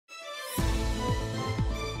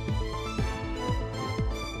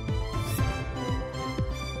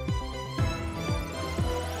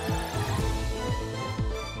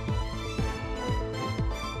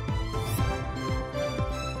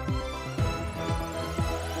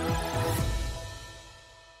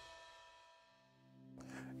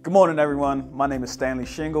Good morning, everyone. My name is Stanley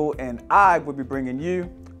Shingle, and I will be bringing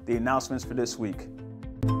you the announcements for this week.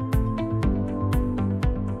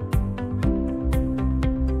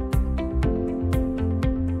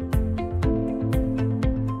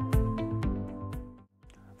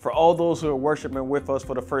 For all those who are worshiping with us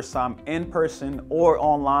for the first time in person or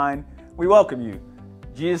online, we welcome you.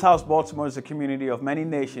 Jesus House Baltimore is a community of many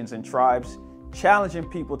nations and tribes, challenging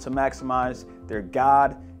people to maximize their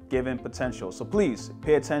God-given potential. So please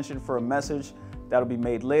pay attention for a message that'll be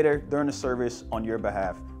made later during the service on your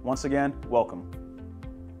behalf. Once again, welcome.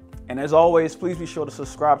 And as always, please be sure to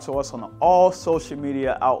subscribe to us on all social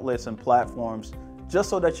media outlets and platforms, just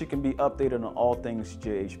so that you can be updated on all things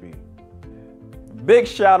JHB. Big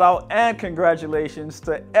shout out and congratulations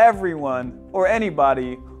to everyone or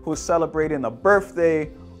anybody who's celebrating a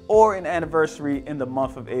birthday or an anniversary in the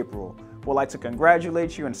month of April. We'd like to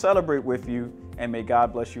congratulate you and celebrate with you, and may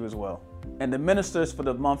God bless you as well. And the ministers for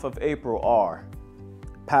the month of April are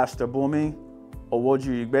Pastor Bumi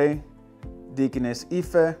Owoju Igbe, Deaconess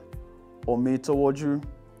Ife Omitowoju,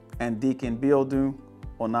 and Deacon Biodu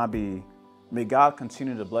Onabi. May God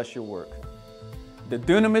continue to bless your work. The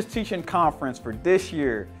Dunamis Teaching Conference for this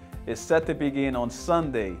year is set to begin on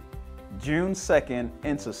Sunday, June 2nd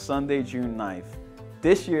into Sunday, June 9th.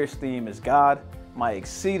 This year's theme is God, my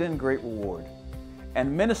exceeding great reward.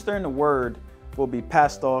 And ministering the word will be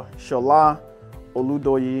Pastor Shola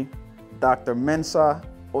Oludoyi, Dr. Mensa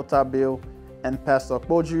Otabil, and Pastor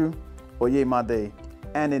Kpoju Oyemade.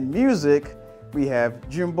 And in music, we have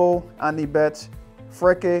Jumbo Anibet,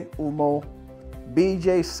 Freke Umo,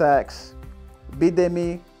 BJ Sachs,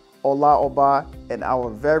 Bidemi Olaoba, and our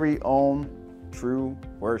very own True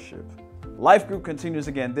Worship. Life Group continues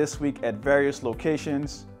again this week at various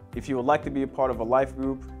locations. If you would like to be a part of a life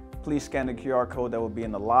group, please scan the QR code that will be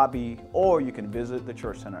in the lobby, or you can visit the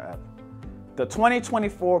Church Center app. The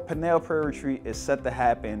 2024 Peniel Prayer Retreat is set to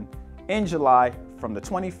happen in July from the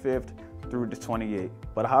 25th through the 28th.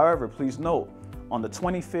 But however, please note, on the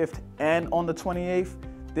 25th and on the 28th,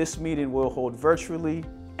 this meeting will hold virtually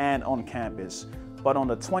and on campus. But on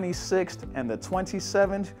the 26th and the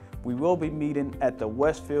 27th, we will be meeting at the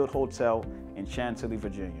Westfield Hotel in Chantilly,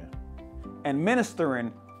 Virginia. And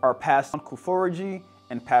ministering are Pastor Kuforiji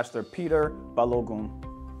and Pastor Peter Balogun.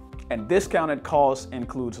 And discounted costs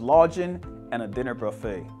includes lodging and a dinner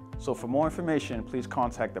buffet. So for more information, please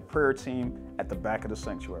contact the prayer team at the back of the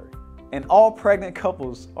sanctuary. And all pregnant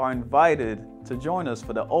couples are invited to join us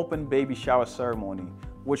for the open baby shower ceremony,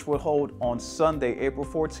 which will hold on Sunday, April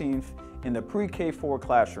 14th in the pre-K4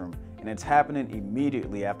 classroom, and it's happening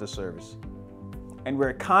immediately after service. And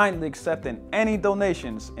we're kindly accepting any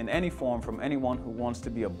donations in any form from anyone who wants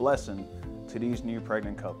to be a blessing to these new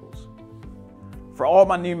pregnant couples. For all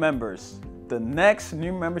my new members, the next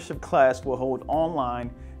new membership class will hold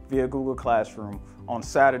online via Google Classroom on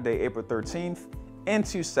Saturday, April 13th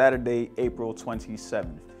into Saturday, April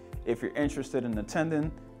 27th. If you're interested in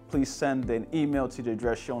attending, please send an email to the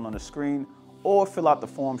address shown on the screen or fill out the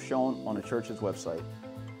form shown on the church's website.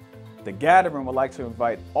 The gathering would like to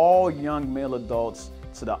invite all young male adults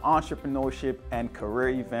to the entrepreneurship and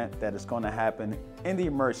career event that is going to happen in the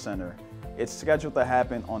Emerge Center. It's scheduled to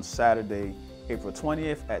happen on Saturday, April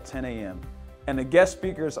 20th at 10 a.m. And the guest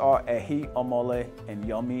speakers are Ehi Omole and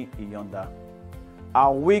Yomi Iyonda.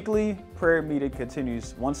 Our weekly prayer meeting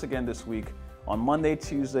continues once again this week on Monday,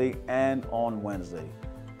 Tuesday, and on Wednesday.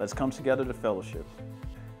 Let's come together to fellowship.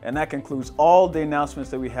 And that concludes all the announcements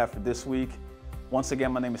that we have for this week. Once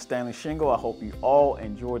again, my name is Stanley Shingle. I hope you all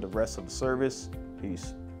enjoy the rest of the service.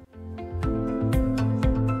 Peace.